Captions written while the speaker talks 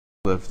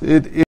left.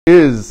 It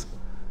is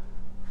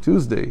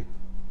Tuesday,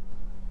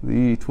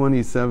 the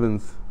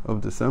 27th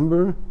of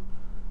December.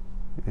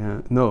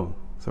 No,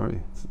 sorry,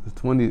 it's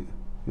the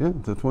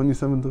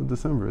 27th of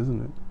December,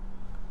 isn't it?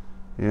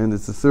 And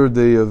it's the third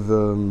day of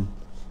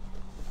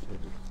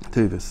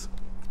Tevis.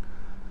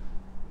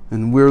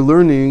 And we're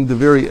learning the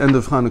very end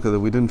of Hanukkah that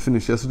we didn't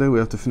finish yesterday. We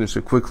have to finish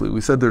it quickly.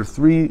 We said there are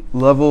three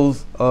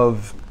levels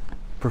of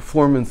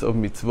performance of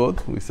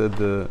mitzvot. We said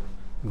the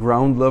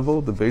ground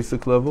level, the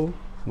basic level,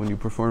 when you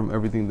perform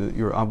everything that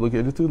you're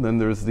obligated to. Then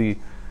there's the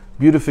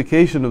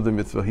beautification of the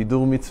mitzvah,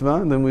 hidur mitzvah.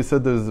 And then we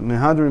said there's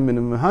mehadrin min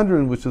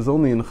mehadrin, which is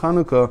only in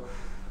Hanukkah,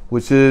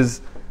 which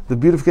is the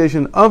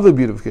beautification of the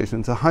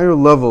beautification. It's a higher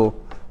level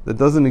that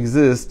doesn't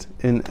exist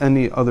in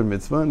any other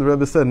mitzvah. And the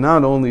Rebbe said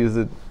not only is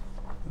it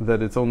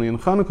that it's only in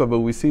Hanukkah, but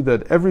we see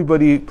that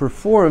everybody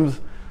performs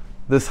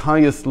this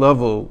highest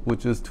level,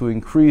 which is to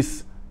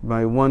increase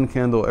by one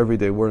candle every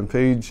day. We're on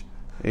page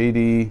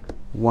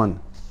 81.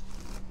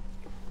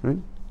 Right?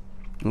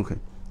 Okay.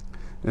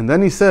 And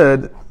then he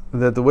said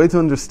that the way to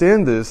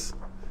understand this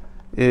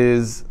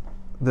is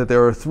that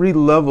there are three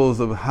levels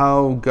of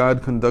how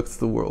God conducts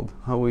the world,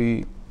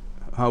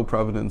 how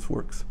providence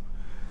works.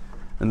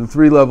 And the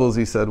three levels,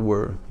 he said,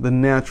 were the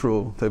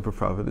natural type of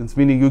providence,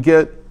 meaning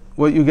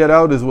what you get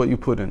out is what you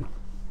put in.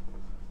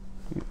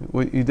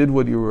 You did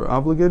what you were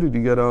obligated,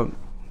 you get out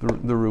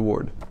the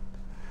reward.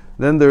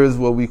 Then there is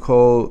what we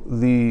call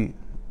the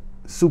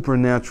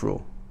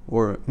supernatural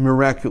or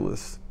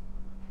miraculous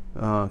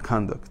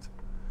conduct.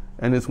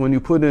 And it's when you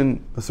put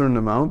in a certain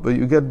amount, but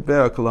you get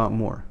back a lot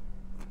more.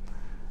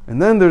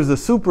 And then there's the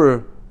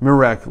super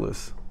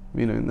miraculous,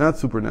 meaning not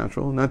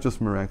supernatural, not just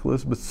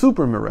miraculous, but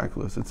super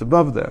miraculous. It's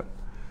above that.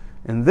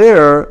 And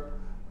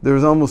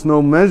there's almost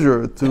no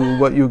measure to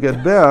what you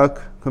get back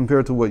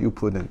compared to what you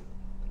put in.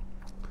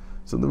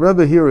 So the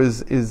Rebbe here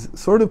is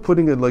sort of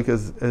putting it like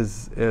as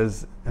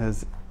a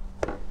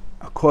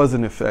cause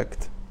and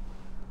effect.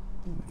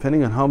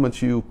 Depending on how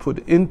much you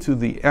put into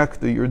the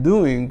act that you're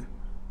doing,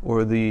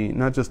 or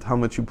not just how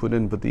much you put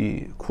in, but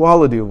the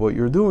quality of what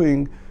you're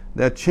doing,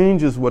 that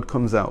changes what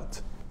comes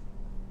out.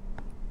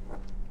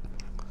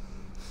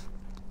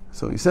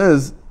 So he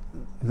says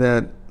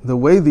that the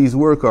way these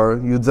work are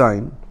Yud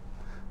Zayin,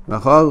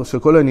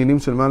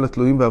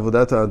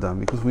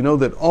 because we know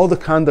that all the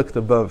conduct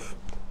above,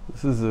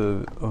 this is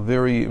a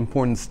very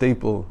important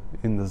staple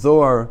in the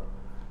Zohar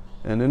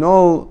and in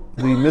all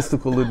the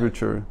mystical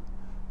literature,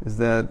 is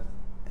that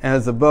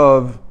as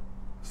above,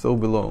 so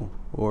below,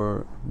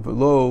 or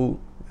below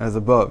as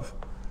above.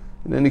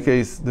 In any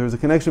case, there's a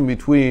connection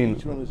between...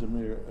 Each one is a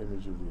mirror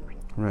image of the other.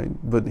 Right,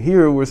 but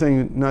here we're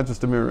saying not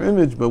just a mirror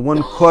image, but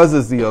one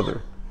causes the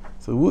other.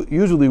 So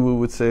usually we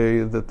would say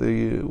that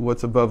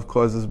what's above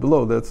causes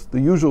below. That's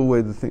the usual way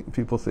that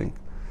people think.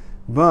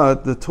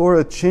 But the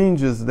Torah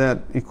changes that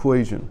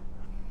equation.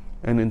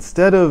 And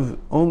instead of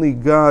only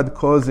God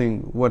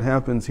causing what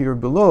happens here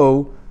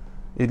below,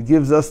 it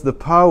gives us the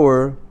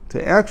power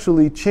to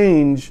actually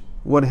change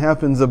what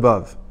happens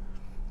above.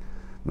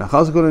 And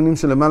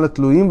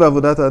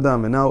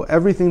now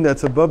everything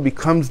that's above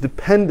becomes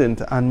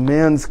dependent on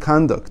man's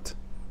conduct.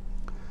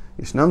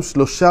 So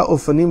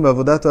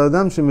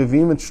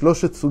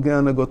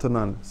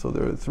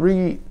there are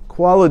three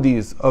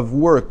qualities of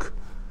work,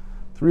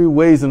 three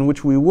ways in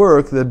which we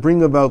work that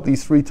bring about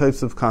these three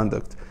types of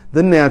conduct.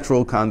 The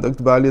natural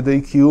conduct,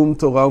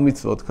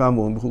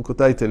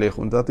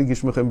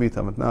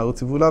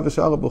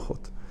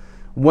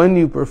 when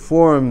you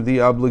perform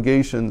the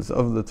obligations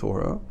of the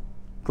Torah,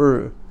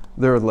 per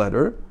their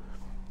letter,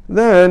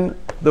 then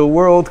the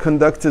world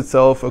conducts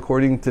itself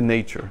according to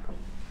nature.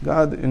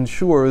 God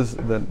ensures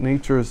that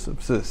nature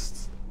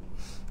subsists.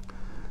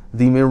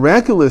 The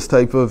miraculous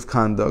type of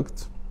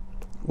conduct,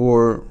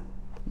 or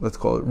let's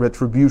call it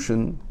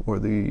retribution, or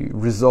the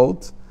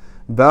result,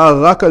 can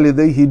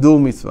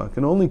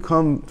only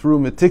come through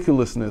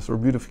meticulousness or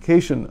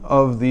beautification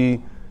of the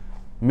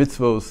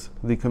mitzvos,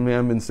 the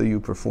commandments that you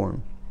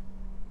perform.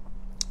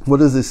 What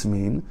does this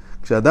mean?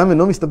 כשאדם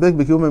אינו מסתפק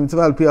בקיום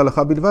המצווה על פי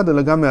ההלכה בלבד,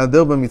 אלא גם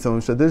מהדר במצווה,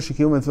 ומשתדל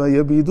שקיום המצווה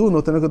יהיה בידור,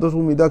 נותן לקדוש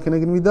ברוך הוא מידה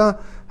כנגד מידה,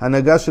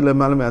 הנהגה של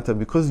למעלה מעתה.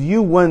 Because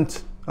you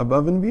went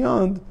above and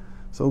beyond,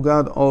 so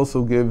God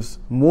also gives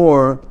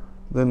more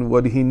than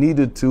what he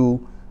needed to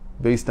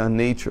based on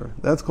nature.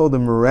 That's called the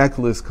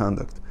miraculous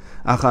conduct.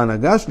 אך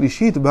ההנהגה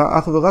השלישית באה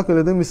אך ורק על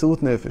ידי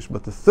מסירות נפש.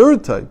 But the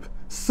third type,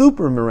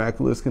 super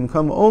miraculous, can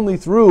come only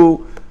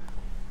through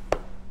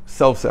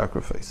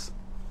self-sacrifice.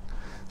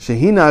 And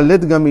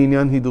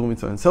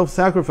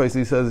self-sacrifice,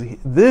 he says,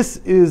 this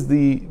is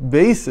the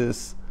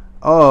basis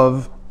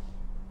of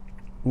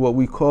what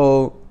we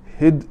call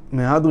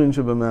mehadrin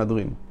sheba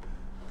mehadrin,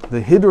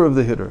 the hitter of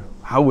the hitter.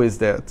 How is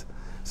that?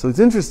 So it's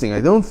interesting.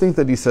 I don't think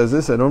that he says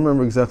this. I don't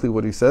remember exactly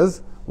what he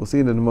says. We'll see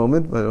it in a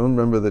moment, but I don't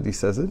remember that he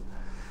says it.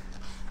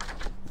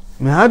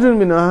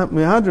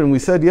 Mehadrin, we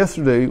said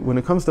yesterday, when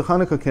it comes to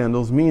Hanukkah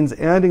candles, means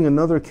adding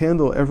another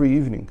candle every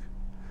evening.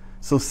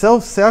 So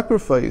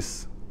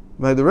self-sacrifice,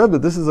 by the Rebbe,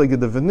 this is like a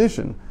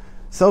definition.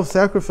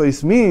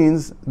 Self-sacrifice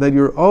means that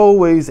you're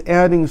always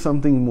adding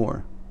something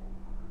more.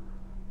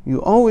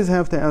 You always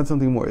have to add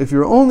something more. If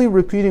you're only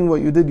repeating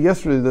what you did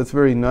yesterday, that's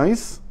very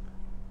nice,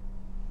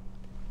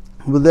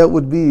 but that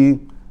would be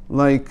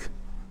like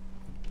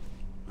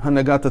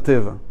Hanagat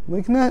Teva,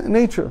 like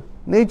nature.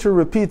 Nature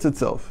repeats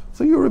itself.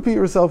 So you repeat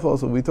yourself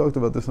also. We talked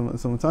about this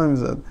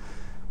sometimes, that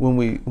when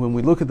we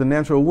look at the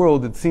natural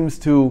world, it seems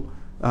to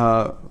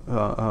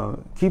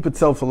keep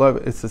itself alive.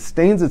 It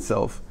sustains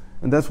itself,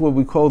 and that's what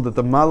we call that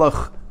the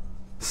Malach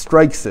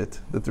strikes it.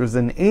 That there's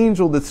an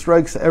angel that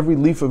strikes every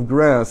leaf of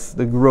grass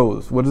that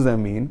grows. What does that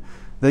mean?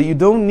 That you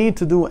don't need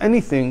to do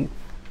anything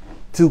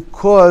to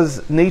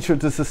cause nature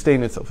to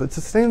sustain itself. It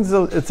sustains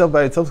itself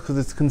by itself because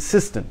it's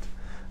consistent.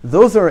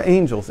 Those are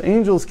angels.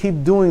 Angels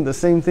keep doing the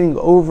same thing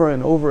over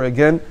and over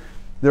again.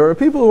 There are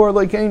people who are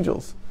like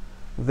angels.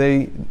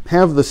 They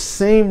have the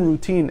same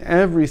routine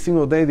every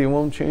single day. They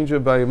won't change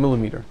it by a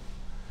millimeter.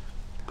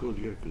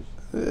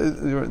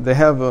 They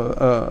have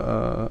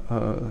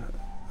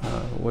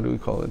what do we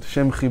call it?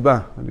 Shem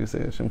Chiba. How do you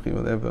say it? Shem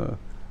Chiba. They have an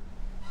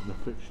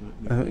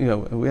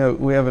affectionate.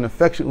 We have an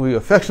affection. We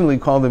affectionately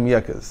call them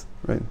yekas.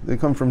 Right? They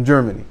come from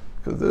Germany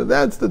because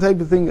that's the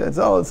type of thing. It's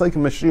like a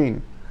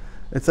machine.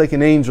 It's like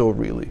an angel,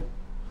 really.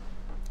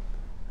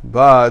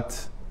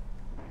 But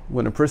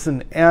when a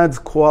person adds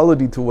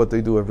quality to what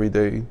they do every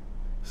day,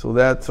 so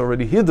that's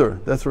already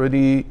hiddur. That's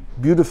already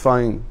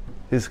beautifying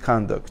his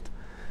conduct.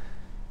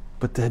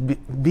 But to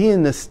be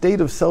in a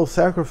state of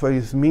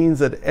self-sacrifice means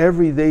that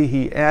every day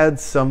he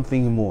adds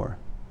something more.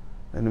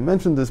 And I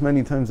mentioned this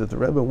many times, that the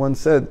Rebbe once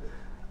said,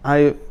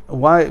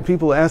 why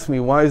people ask me,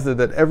 why is it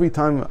that every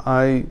time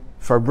I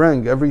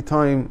farbreng, every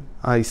time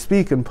I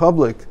speak in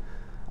public,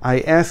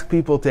 I ask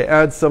people to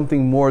add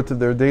something more to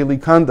their daily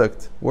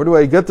conduct? Where do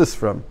I get this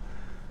from?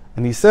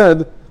 And he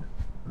said,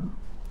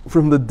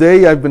 from the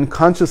day I've been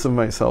conscious of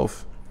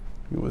myself,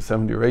 he was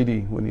 70 or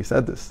 80 when he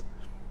said this.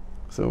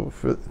 So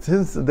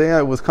since the day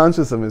I was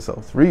conscious of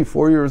myself, 3,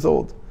 4 years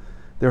old,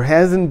 there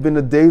hasn't been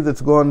a day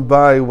that's gone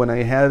by when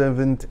I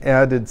haven't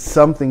added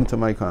something to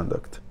my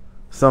conduct.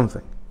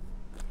 Something.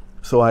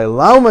 So I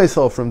allow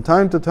myself from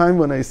time to time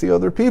when I see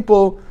other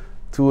people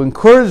to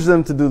encourage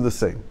them to do the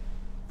same.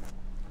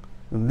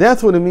 And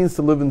that's what it means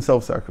to live in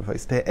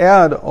self-sacrifice, to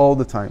add all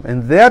the time.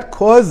 And that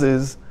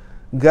causes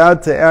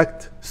God to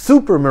act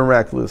super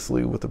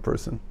miraculously with the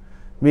person.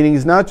 Meaning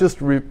he's not just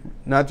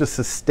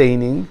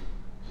sustaining,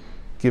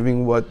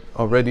 giving what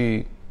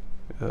already,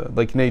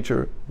 like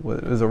nature,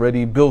 what is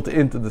already built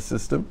into the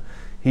system.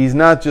 He's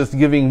not just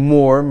giving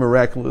more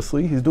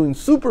miraculously, he's doing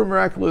super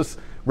miraculous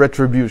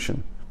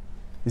retribution.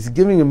 He's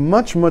giving him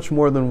much, much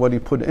more than what he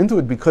put into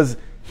it, because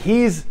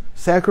he's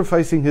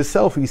sacrificing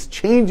himself, he's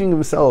changing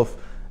himself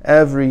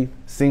every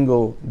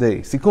single day.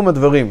 Sikum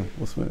advarim.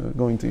 We're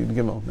going to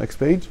Gimel. Next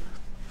page.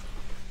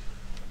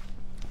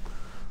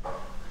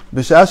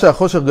 בשעה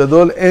שהחושך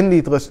גדול אין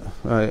להתרש...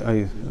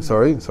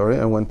 Sorry,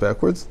 I went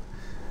backwards.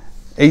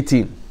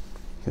 18.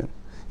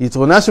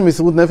 יתרונה של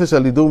מסירות נפש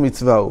על הידור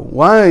מצווה הוא.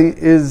 Why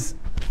is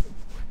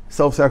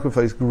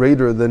self-sacrifice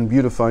greater than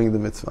beautifying the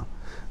mitzvah?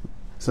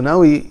 So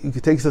now he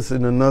takes us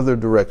in another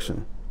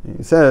direction.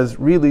 He says,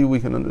 really, we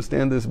can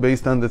understand this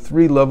based on the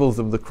 3 levels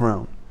of the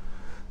crown.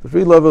 The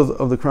 3 levels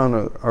of the crown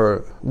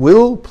are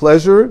will,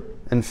 pleasure,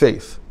 and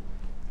faith.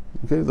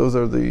 Okay, those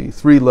are the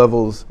 3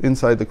 levels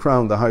inside the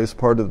crown, the highest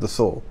part of the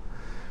soul.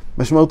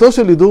 משמעותו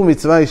של הידור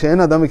מצווה היא שאין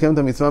אדם מקיים את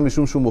המצווה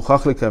משום שהוא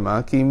מוכרח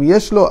לקיימה, כי אם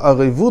יש לו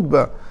ערבות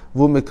בה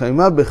והוא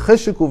מקיימה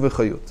בחשק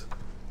ובחיות.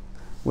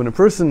 When a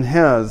person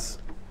has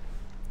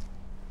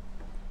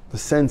the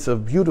sense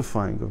of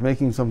beautifying, of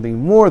making something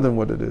more than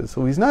what it is,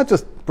 so he's not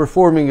just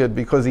performing it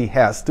because he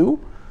has to,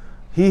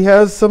 he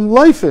has some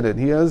life in it.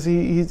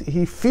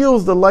 He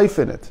feels the life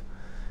in it.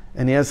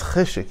 And he has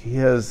cheshek. He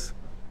has,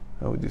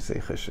 how would you say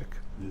cheshek?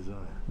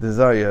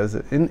 Desire. He has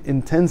an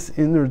intense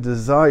inner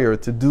desire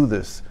to do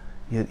this.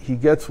 He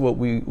gets what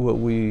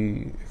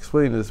we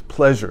explain as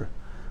pleasure.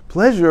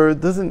 Pleasure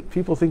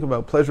people think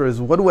about pleasure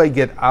as what do I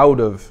get out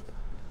of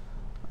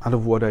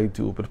what I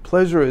do. But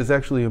pleasure is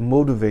actually a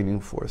motivating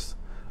force.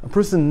 A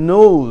person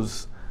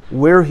knows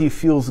where he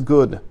feels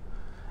good.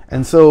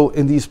 And so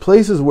in these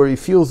places where he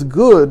feels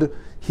good,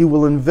 he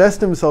will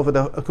invest himself at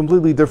a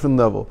completely different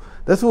level.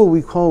 That's what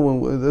we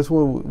call, that's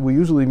what we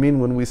usually mean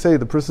when we say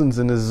the person's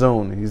in his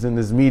zone, he's in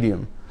his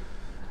medium.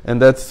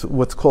 And that's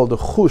what's called a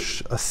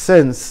chush, a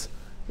sense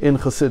in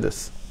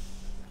Chassidus.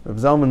 Reb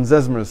Zalman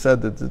Zezmer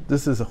said that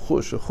this is a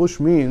chush. A chush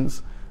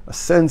means, a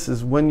sense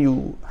is when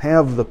you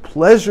have the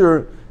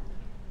pleasure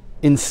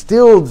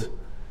instilled,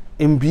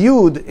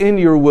 imbued in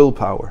your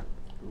willpower.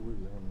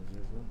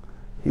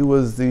 He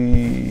was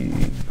the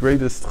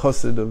greatest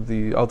chassid of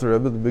the Alter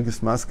Rebbe, the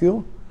biggest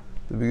maskil,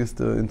 the biggest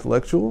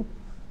intellectual,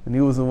 and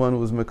he was the one who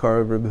was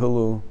Mekar of Reb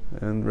Hillel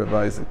and Reb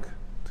Isaac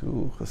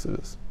to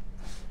Chassidus.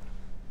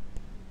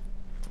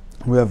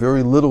 We have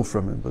very little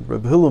from him, but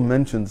Reb Hillel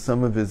mentioned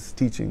some of his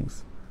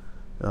teachings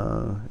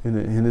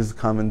in his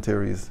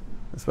commentaries,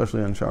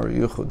 especially on Shari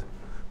Yichud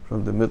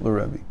from the Mittler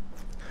Rebbe.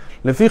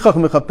 לפיכך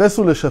מחפש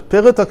הוא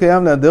לשפר את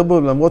הקיים להיעדר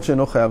בו למרות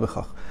שאינו חייב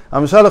בכך.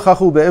 המשל לכך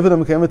הוא בעבד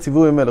המקיים את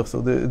ציווי המלך.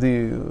 So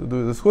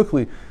this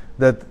quickly,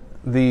 that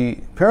the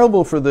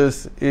parable for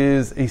this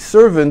is a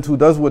servant who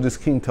does what his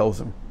king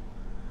tells him.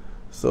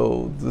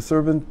 So the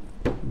servant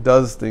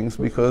does things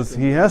because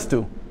he has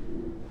to.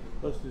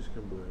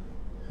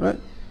 Right?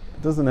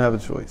 Doesn't have a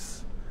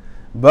choice.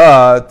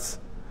 But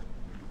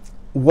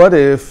what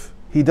if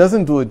he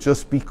doesn't do it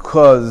just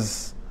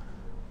because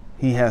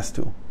he has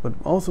to, but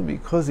also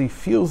because he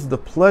feels the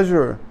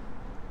pleasure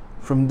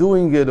from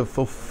doing it, of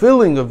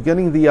fulfilling, of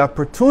getting the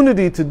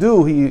opportunity to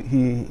do.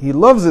 He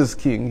loves his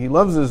king, he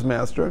loves his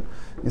master.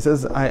 He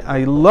says,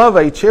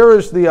 I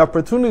cherish the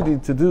opportunity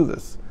to do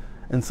this.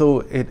 And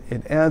so it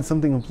adds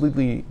something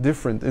completely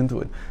different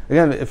into it.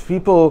 Again, if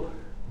people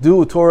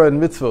do Torah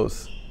and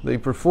mitzvos, they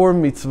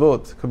perform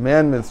mitzvot,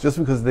 commandments, just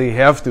because they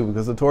have to,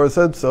 because the Torah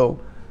said so,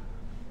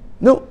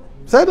 no,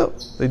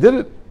 they did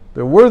it.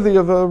 They're worthy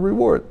of a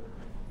reward.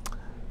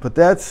 But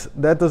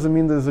that doesn't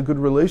mean there's a good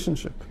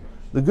relationship.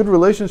 The good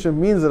relationship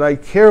means that I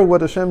care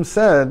what Hashem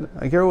said,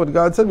 I care what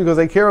God said, because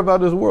I care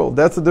about His world.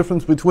 That's the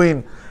difference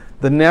between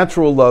the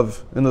natural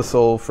love in the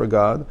soul for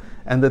God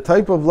and the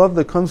type of love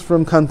that comes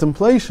from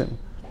contemplation.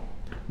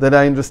 That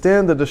I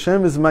understand that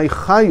Hashem is my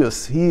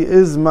chayus, He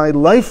is my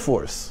life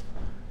force.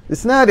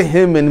 It's not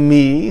Him and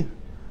me.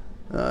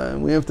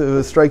 We have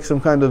to strike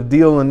some kind of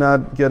deal and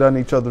not get on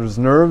each other's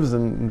nerves.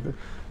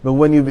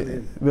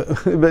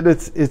 But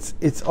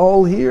it's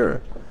all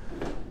here.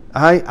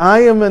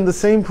 I am in the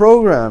same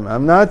program.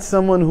 I'm not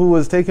someone who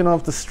was taken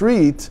off the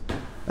street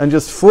and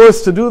just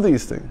forced to do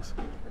these things.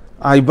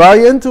 I buy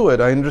into it.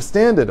 I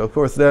understand it. Of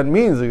course, that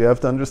means you have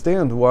to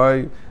understand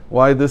why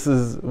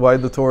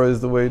the Torah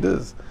is the way it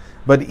is.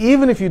 But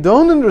even if you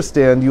don't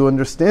understand, you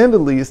understand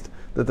at least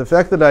that the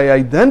fact that I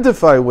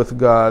identify with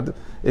God,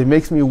 it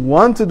makes me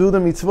want to do the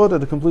mitzvot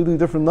at a completely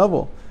different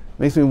level. It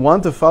makes me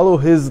want to follow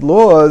His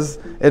laws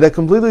at a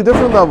completely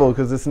different level,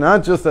 because it's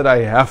not just that I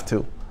have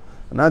to.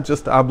 I'm not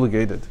just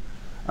obligated.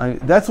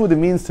 That's what it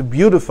means to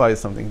beautify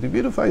something. To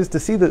beautify is to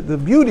see the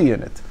beauty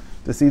in it,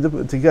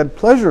 to get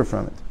pleasure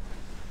from it.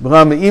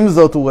 But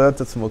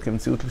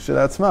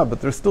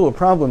there's still a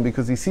problem,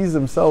 because he sees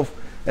himself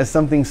as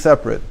something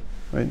separate.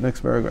 Right, next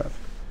paragraph.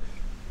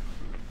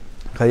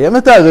 There is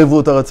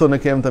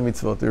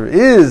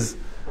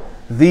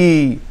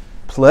the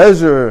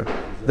pleasure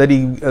that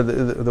he,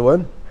 the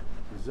what?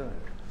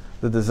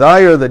 The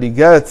desire that he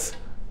gets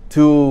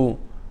to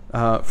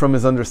from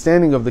his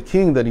understanding of the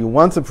king, that he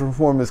wants to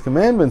perform his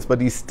commandments, but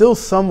he's still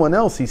someone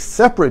else. He's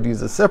separate.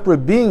 He's a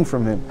separate being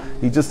from him.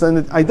 He just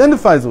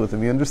identifies with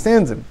him. He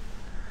understands him.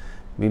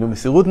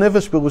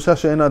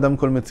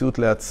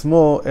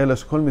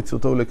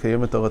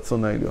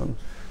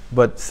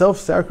 But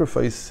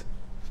self-sacrifice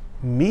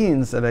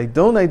means that I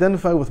don't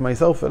identify with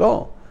myself at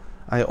all.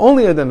 I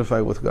only identify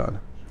with God.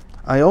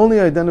 I only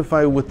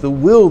identify with the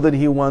will that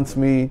He wants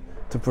me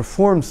to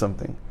perform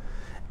something.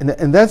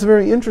 And that's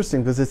very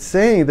interesting, because it's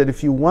saying that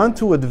if you want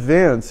to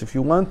advance, if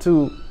you want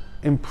to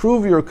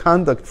improve your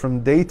conduct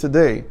from day to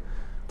day,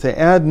 to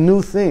add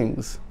new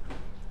things,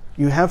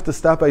 you have to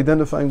stop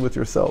identifying with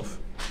yourself.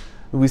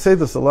 We say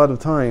this a lot of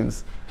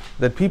times,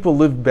 that people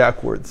live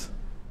backwards.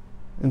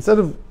 Instead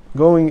of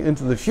going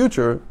into the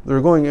future,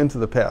 they're going into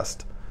the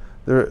past.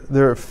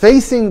 They're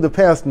facing the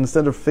past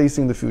instead of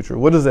facing the future.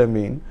 What does that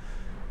mean?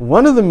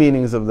 One of the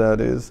meanings of that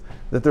is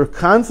that they're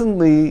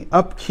constantly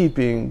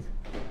upkeeping,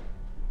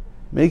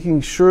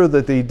 making sure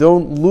that they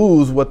don't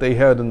lose what they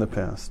had in the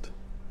past.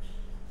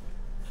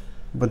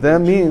 But that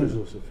means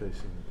also facing the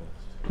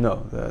past.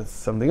 No, that's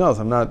something else.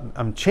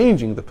 I'm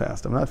changing the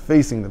past. I'm not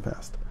facing the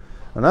past.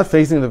 I'm not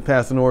facing the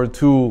past in order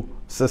to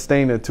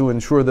sustain it, to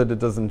ensure that it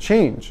doesn't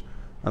change.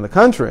 On the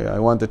contrary, I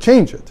want to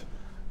change it.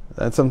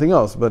 That's something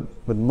else. But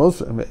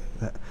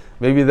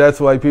maybe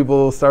that's why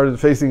people started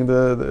facing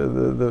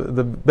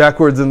the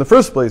backwards in the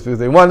first place, because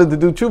they wanted to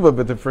do tshuva,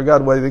 but they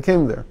forgot why they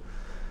came there.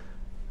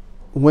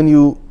 When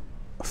you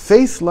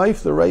face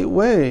life the right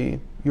way,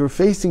 you're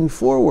facing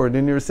forward,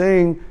 and you're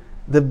saying,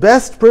 the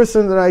best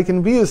person that I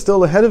can be is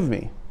still ahead of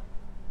me.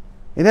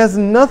 It has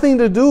nothing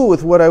to do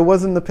with what I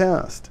was in the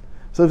past.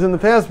 So if in the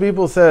past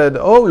people said,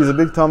 oh, he's a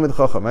big Talmid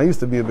Chacham. I used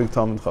to be a big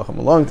Talmid Chacham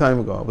a long time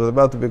ago. I was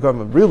about to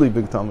become a really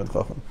big Talmid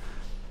Chacham.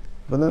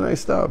 But then I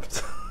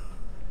stopped.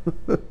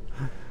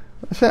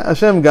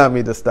 Hashem got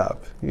me to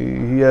stop.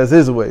 He has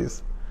His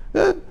ways.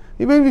 Yeah,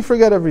 He made me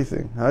forget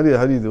everything. How do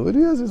you do it?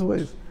 He has His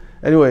ways.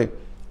 Anyway,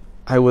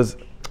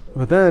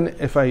 but then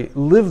if I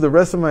live the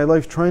rest of my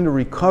life trying to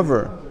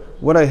recover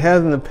what I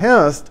had in the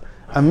past,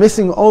 I'm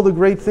missing all the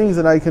great things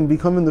that I can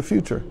become in the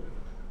future.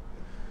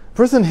 A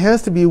person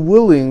has to be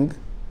willing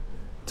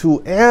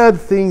to add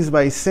things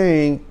by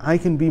saying, I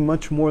can be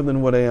much more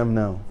than what I am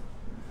now.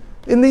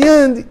 In the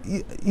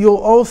end, you'll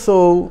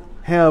also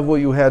have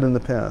what you had in the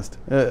past.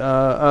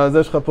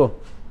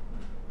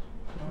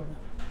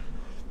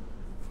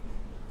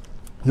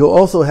 You'll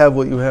also have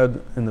what you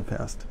had in the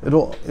past.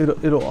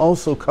 It'll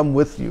also come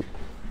with you.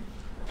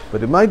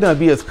 But it might not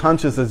be as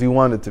conscious as you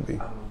want it to be.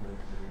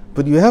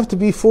 But you have to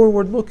be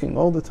forward-looking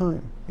all the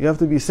time. You have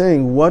to be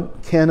saying,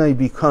 what can I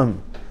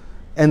become?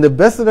 And the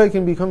best that I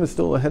can become is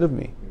still ahead of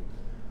me.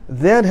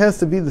 That has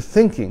to be the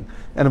thinking.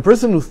 And a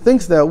person who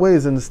thinks that way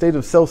is in a state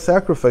of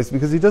self-sacrifice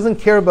because he doesn't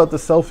care about the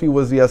self he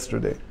was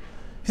yesterday.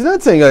 He's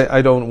not saying,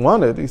 I don't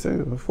want it. He's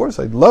saying, of course,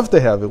 I'd love to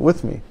have it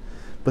with me.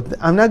 But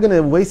I'm not going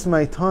to waste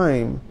my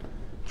time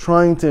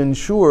trying to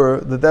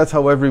ensure that that's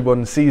how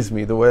everyone sees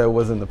me, the way I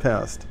was in the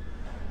past.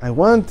 I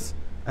want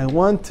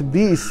to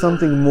be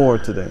something more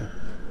today.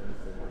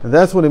 And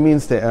that's what it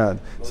means to add.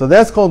 So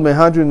that's called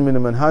mehadrin min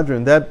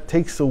manhadrin. That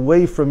takes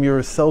away from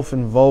your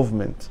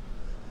self-involvement.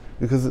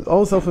 Because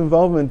all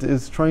self-involvement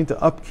is trying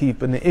to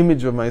upkeep an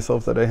image of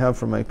myself that I have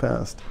from my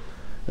past.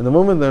 And the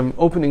moment that I'm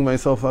opening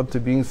myself up to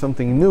being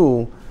something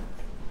new,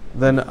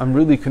 then I'm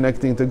really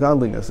connecting to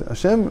godliness.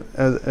 Hashem,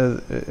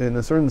 in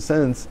a certain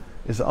sense,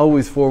 is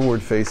always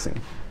forward-facing.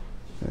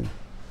 Okay?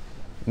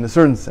 In a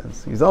certain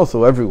sense. He's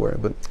also everywhere.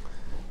 But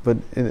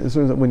in a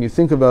certain sense, when you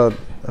think about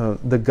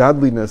the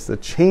godliness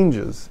that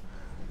changes,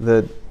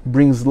 that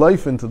brings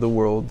life into the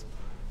world,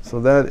 so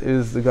that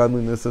is the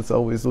godliness that's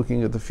always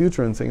looking at the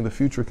future and saying the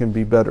future can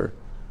be better.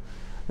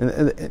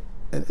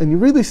 And you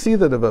really see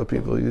that about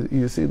people.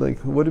 You see, like,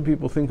 what do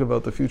people think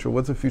about the future?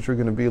 What's the future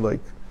going to be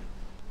like?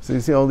 So you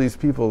see all these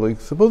people,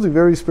 like, supposedly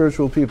very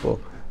spiritual people.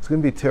 It's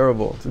going to be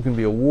terrible. There's going to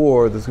be a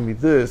war. There's going to be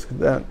this,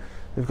 that.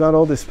 They've got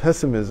all this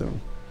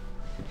pessimism.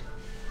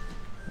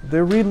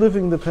 They're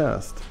reliving the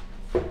past.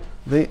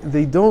 They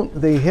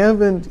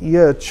haven't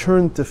yet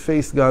turned to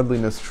face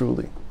godliness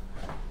truly.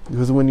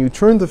 Because when you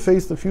turn to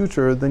face the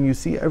future, then you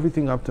see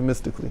everything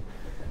optimistically.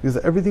 Because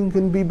everything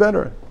can be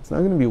better. It's not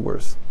going to be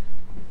worse.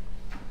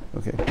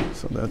 Okay,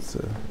 so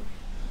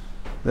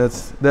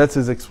that's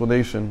his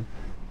explanation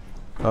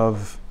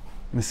of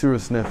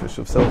Mesiras Nefesh,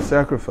 of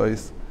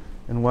self-sacrifice,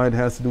 and why it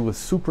has to do with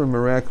super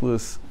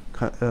miraculous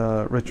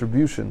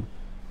retribution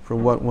for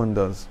what one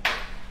does.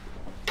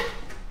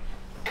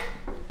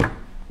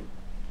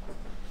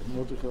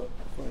 Mordechai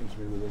finds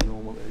me with a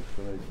normal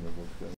explanation of what's going on.